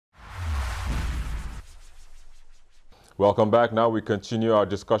Welcome back. Now we continue our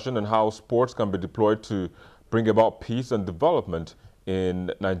discussion on how sports can be deployed to bring about peace and development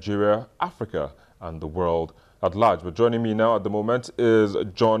in Nigeria, Africa, and the world at large. But joining me now at the moment is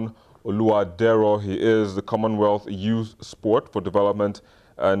John Oluwadero. He is the Commonwealth Youth Sport for Development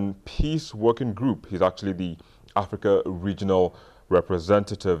and Peace Working Group. He's actually the Africa Regional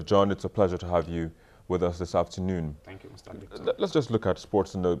Representative. John, it's a pleasure to have you with us this afternoon. Thank you, Mr. Victor. Let's just look at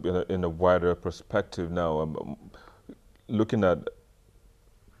sports in a wider perspective now. Looking at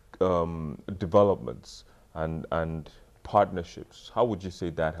developments and partnerships, how would you say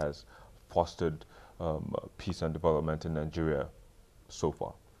that has fostered peace and development in Nigeria so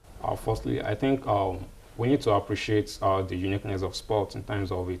far? Firstly, I think we need to appreciate the uniqueness of sports in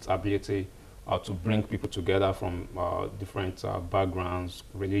terms of its ability to bring people together from different backgrounds,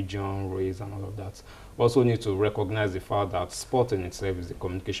 religion, race, and all of that. We also need to recognize the fact that sport in itself is a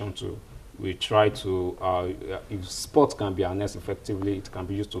communication tool. We try to, if sport can be harnessed effectively, it can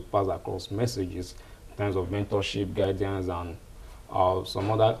be used to pass across messages in terms of mentorship, guidance, and some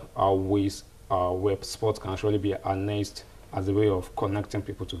other ways where sport can actually be harnessed as a way of connecting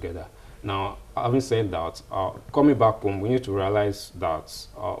people together. Now, having said that, coming back home, we need to realize that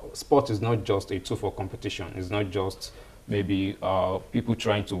sport is not just a tool for competition. It's not just maybe people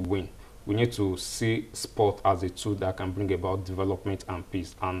trying to win. We need to see sport as a tool that can bring about development and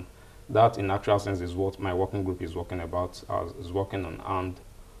peace. And that, in actual sense, is what my working group is working about, is working on. And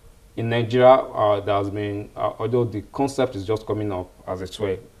in Nigeria, there has been, although the concept is just coming up as a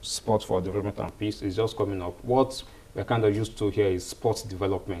tool, sport for development and peace is just coming up. What we're kind of used to here is sports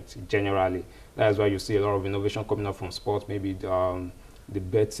development generally. That is why you see a lot of innovation coming up from sports, maybe the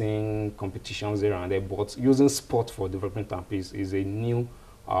betting competitions there and there. But using sport for development and peace is a new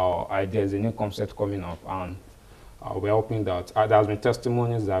idea, is a new concept coming up. And we're hoping that there has been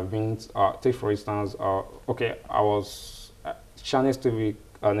testimonies that have been, take for instance, okay, I was Channels TV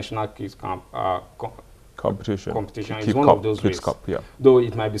National Kids Camp competition. It's one of those ways. Cup, yeah. Though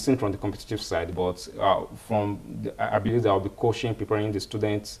it might be seen from the competitive side, but I believe there will be coaching, preparing the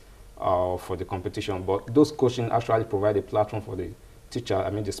students for the competition. But those coaching actually provide a platform for the teacher,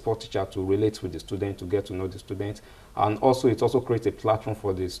 I mean the sport teacher, to relate with the student, to get to know the student. And also it also creates a platform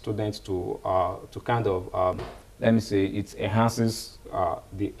for the students to kind of, let me say, it enhances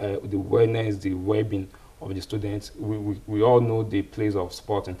the awareness, the well-being of the students. We all know the place of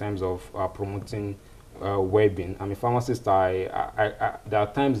sport in terms of promoting well-being. I'm a pharmacist. There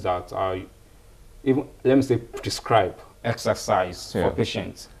are times that even, let me say, prescribe exercise for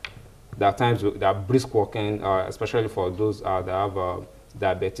patients. There are times that brisk walking, especially for those that have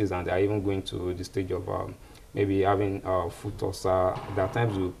diabetes and they are even going to the stage of maybe having foot ulcer. There are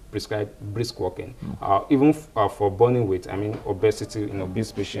times you prescribe brisk walking. Even for burning weight, I mean obesity in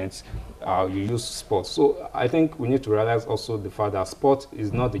obese patients, you use sports. So I think we need to realize also the fact that sport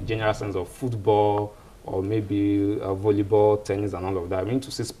is not the general sense of football or maybe volleyball, tennis, and all of that. We need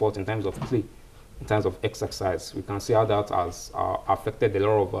to see sport in terms of play, in terms of exercise. We can see how that has affected a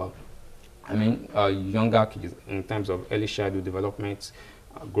lot of, younger kids in terms of early childhood development,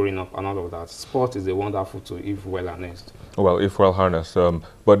 growing up, and all of that. Sport is a wonderful tool if well harnessed. Well, if well harnessed.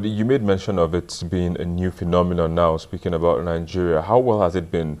 But you made mention of it being a new phenomenon now, speaking about Nigeria. How well has it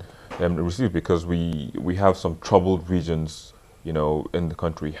been received? Because we have some troubled regions, you know, in the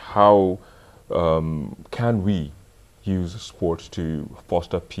country. How can we use sport to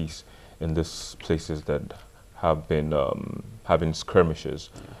foster peace in these places that have been having skirmishes,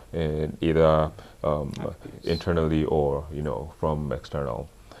 in either internally or, you know, from external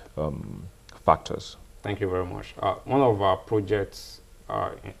factors? Thank you very much. One of our projects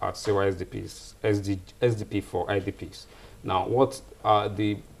at CYSDP is SDP for IDPs. Now, what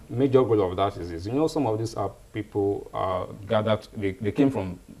the major goal of that is, you know, some of these people gathered, they came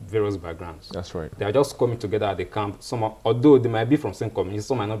from various backgrounds. That's right. They are just coming together at the camp. Although they might be from same community,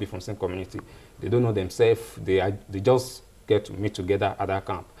 some might not be from same community. They don't know themselves. They just get to meet together at that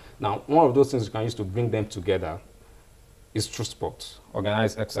camp. Now, one of those things you can use to bring them together is through sports.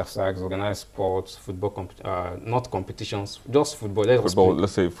 Organized exercise, organized sports, football, not competitions, just football.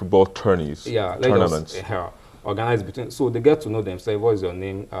 Let's say football tourneys, tournaments. Organized between, so they get to know themselves. What is your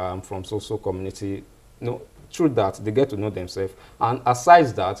name? From social community. You know, through that they get to know themselves. And aside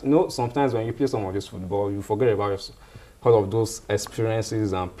that, you know, sometimes when you play some of this football, you forget about all of those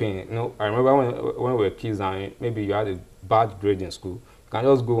experiences and pain. You know, I remember when we were kids and maybe you had a bad grade in school. You can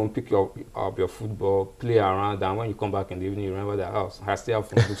just go and pick up your football, play around, and when you come back in the evening, you remember that house. I still have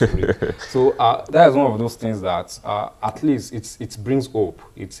football to read. So that is one of those things that at least it brings hope.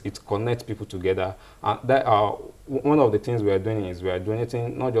 It connects people together. And that one of the things we are doing is we are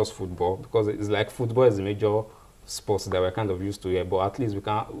donating not just football, because it's like football is a major sports that we're kind of used to here, but at least we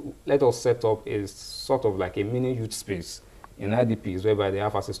can let us set up a sort of like a mini youth space in IDPs whereby they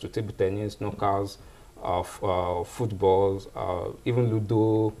have access to table tennis, knockouts, footballs, even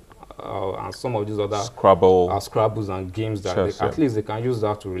Ludo, and some of these other Scrabbles and games that chess, at least they can use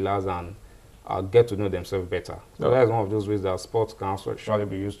that to relax and get to know themselves better. So that is one of those ways that sports can surely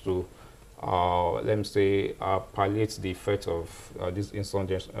be used to, let me say, palliate the effect of these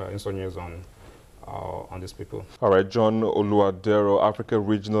insurgents on these people. All right, John Oluwadero, Africa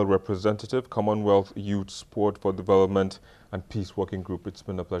Regional Representative, Commonwealth Youth Sport for Development and Peace Working Group. It's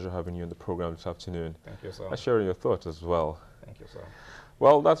been a pleasure having you in the program this afternoon. Thank you, sir. And sharing your thoughts as well. Thank you, sir.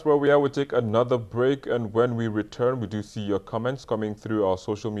 Well, that's where we are. We'll take another break, and when we return, we do see your comments coming through our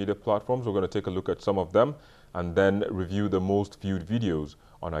social media platforms. We're going to take a look at some of them and then review the most viewed videos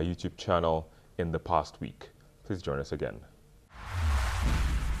on our YouTube channel in the past week. Please join us again.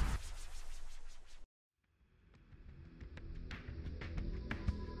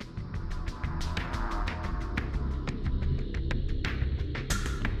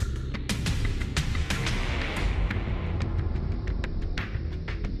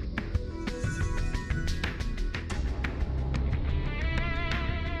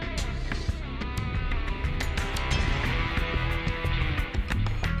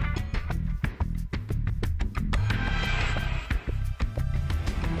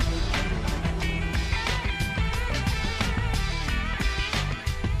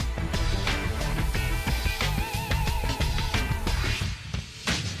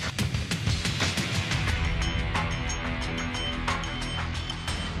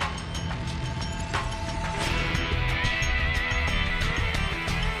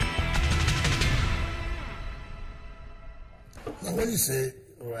 Now, when you say,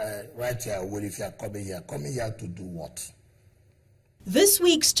 right here, well, if you are coming here to do what? This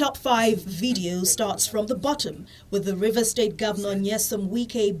week's top 5 video starts from the bottom, with the River State Governor Nyesom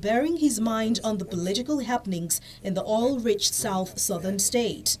Wike bearing his mind on the political happenings in the oil-rich southern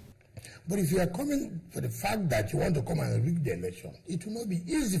state. But if you are coming for the fact that you want to come and rig the election, it will not be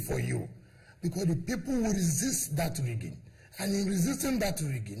easy for you, because the people will resist that rigging. And in resisting that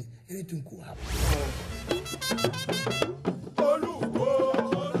rigging, anything could happen.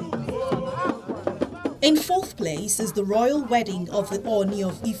 In 4th place is the royal wedding of the Ooni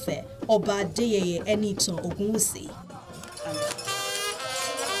of Ife, Oba Adeyeye Enitan Ogunwusi.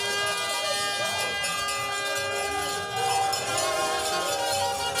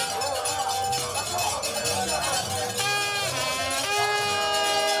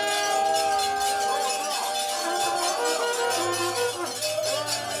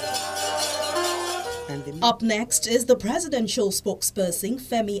 Up next is the presidential spokesperson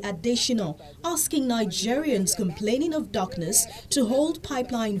Femi Adesina asking Nigerians complaining of darkness to hold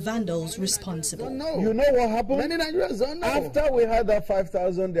pipeline vandals responsible. You know what happened? Many Nigerians don't know. After we had that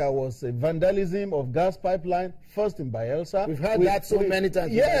 5,000, there was a vandalism of gas pipeline, first in Bayelsa. We've had that so many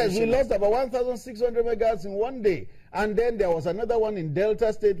times. Yes, we lost about 1,600 megawatts in one day. And then there was another one in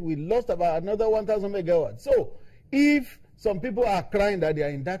Delta State. We lost about another 1,000 megawatts. So if some people are crying that they are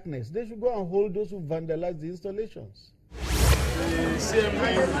in darkness, they should go and hold those who vandalize the installations. The CMD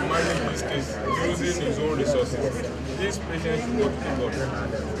managed this case using his own resources. These patients should not pick up.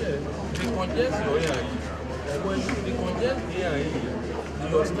 They congest your ear. When they congest the ear,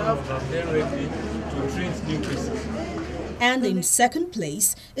 your staff are then ready to treat new cases. And in 2nd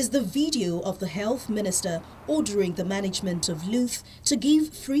place is the video of the health minister ordering the management of Luth to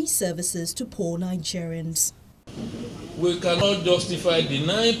give free services to poor Nigerians. We cannot justify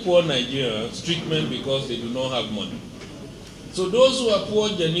denying poor Nigerians treatment because they do not have money. So those who are poor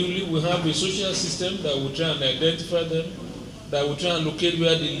genuinely will have a social system that will try and identify them, that will try and locate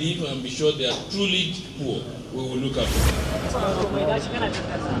where they live and be sure they are truly poor. We will look after them.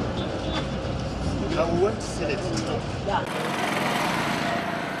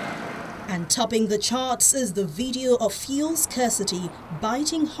 And topping the charts is the video of fuel scarcity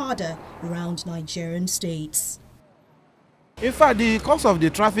biting harder around Nigerian states. In fact, the cause of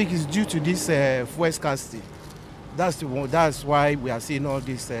the traffic is due to this fuel scarcity. That's why we are seeing all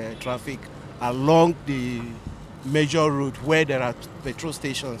this traffic along the major route where there are petrol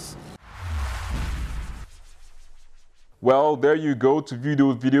stations. Well, there you go. To view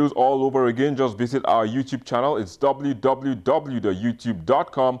those videos all over again, just visit our YouTube channel. It's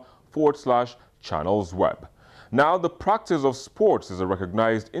www.youtube.com/channelsweb. Now, the practice of sports is a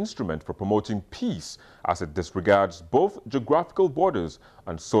recognized instrument for promoting peace as it disregards both geographical borders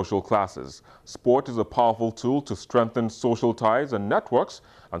and social classes. Sport is a powerful tool to strengthen social ties and networks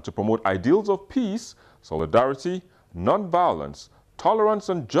and to promote ideals of peace, solidarity, non-violence, tolerance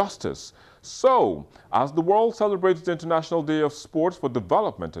and justice. So, as the world celebrates the International Day of Sports for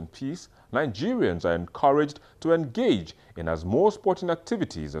Development and Peace, Nigerians are encouraged to engage in as more sporting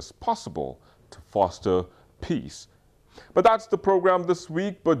activities as possible to foster peace. But that's the program this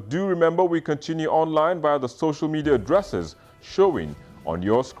week. But do remember, we continue online via the social media addresses showing on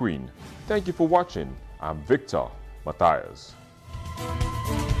your screen. Thank you for watching. I'm Victor Matthias.